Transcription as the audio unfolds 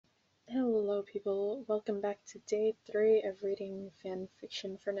Hello, people. Welcome back to day 3 of reading fan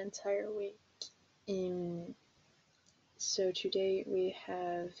fiction for an entire week. So today we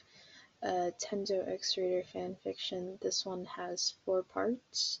have Tendou X-Rater fan fiction. This one has 4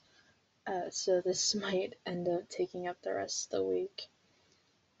 parts, so this might end up taking up the rest of the week,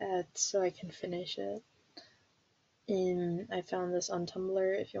 so I can finish it. I found this on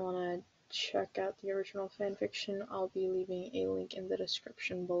Tumblr. If you want to check out the original fan fiction, I'll be leaving a link in the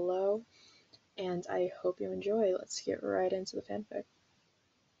description below. And I hope you enjoy. Let's get right into the fanfic.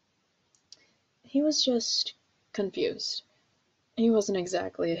 He was just confused. He wasn't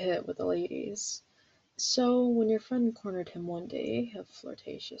exactly a hit with the ladies. So when your friend cornered him one day, a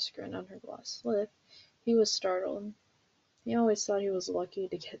flirtatious grin on her glossed lip, he was startled. He always thought he was lucky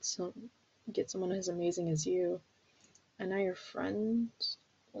to get someone as amazing as you. And now your friend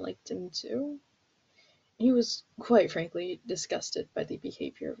liked him too? He was, quite frankly, disgusted by the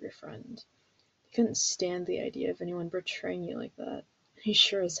behavior of your friend. He couldn't stand the idea of anyone betraying you like that. He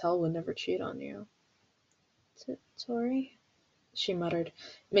sure as hell would never cheat on you. Tori? She muttered,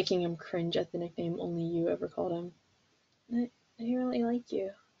 making him cringe at the nickname only you ever called him. I really like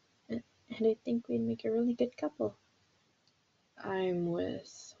you, and I think we'd make a really good couple. I'm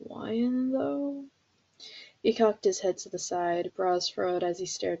with Wyan, though? He cocked his head to the side, brows furrowed as he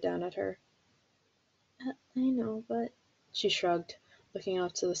stared down at her. I know, but... She shrugged, looking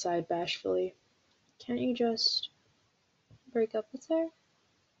off to the side bashfully. Can't you just break up with her?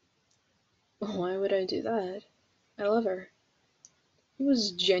 Why would I do that? I love her. He was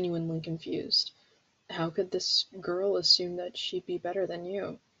genuinely confused. How could this girl assume that she'd be better than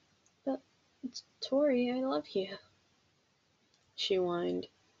you? But, Tori, I love you, she whined,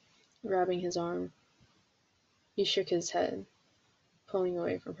 grabbing his arm. He shook his head, pulling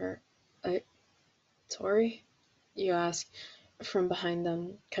away from her. Tori? You ask, from behind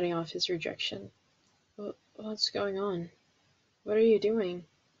them, cutting off his rejection. What's going on? What are you doing?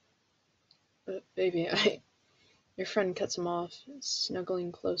 Baby, Your friend cuts him off,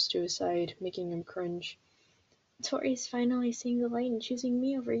 snuggling close to his side, making him cringe. Tori's finally seeing the light and choosing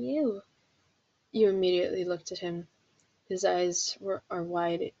me over you. You immediately looked at him. His eyes are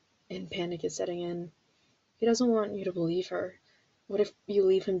wide and panic is setting in. He doesn't want you to believe her. What if you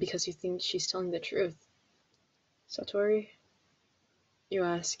leave him because you think she's telling the truth? Satori? You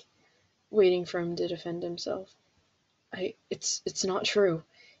ask, waiting for him to defend himself. It's not true.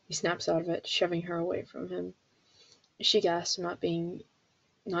 He snaps out of it, shoving her away from him. She gasps,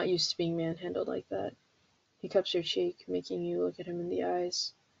 not used to being manhandled like that. He cups her cheek, making you look at him in the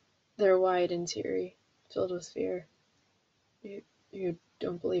eyes. They're wide and teary, filled with fear. You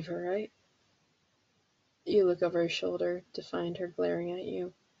don't believe her, right? You look over her shoulder to find her glaring at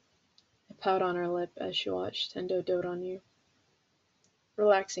you. A pout on her lip as she watched Tendou dote on you.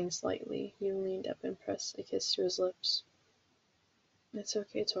 Relaxing slightly, you leaned up and pressed a kiss to his lips. It's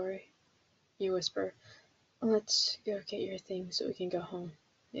okay, Tori, you whisper. Let's go get your things so we can go home,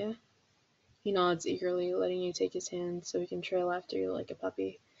 yeah? He nods eagerly, letting you take his hand so he can trail after you like a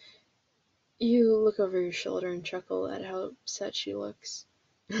puppy. You look over your shoulder and chuckle at how upset she looks.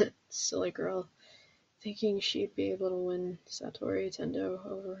 Silly girl, thinking she'd be able to win Satori Tendou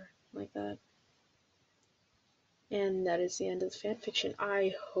over like that. And that is the end of the fanfiction.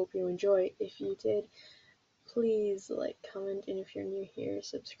 I hope you enjoy. If you did, please like, comment, and if you're new here,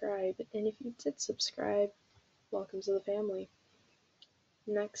 subscribe. And if you did subscribe, welcome to the family.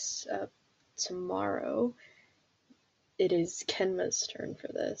 Next up, tomorrow, it is Kenma's turn for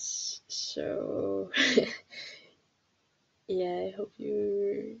this. So, yeah, I hope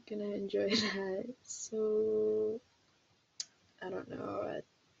you're gonna enjoy that. So, I don't know.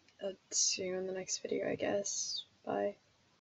 I'll see you in the next video, I guess. Bye.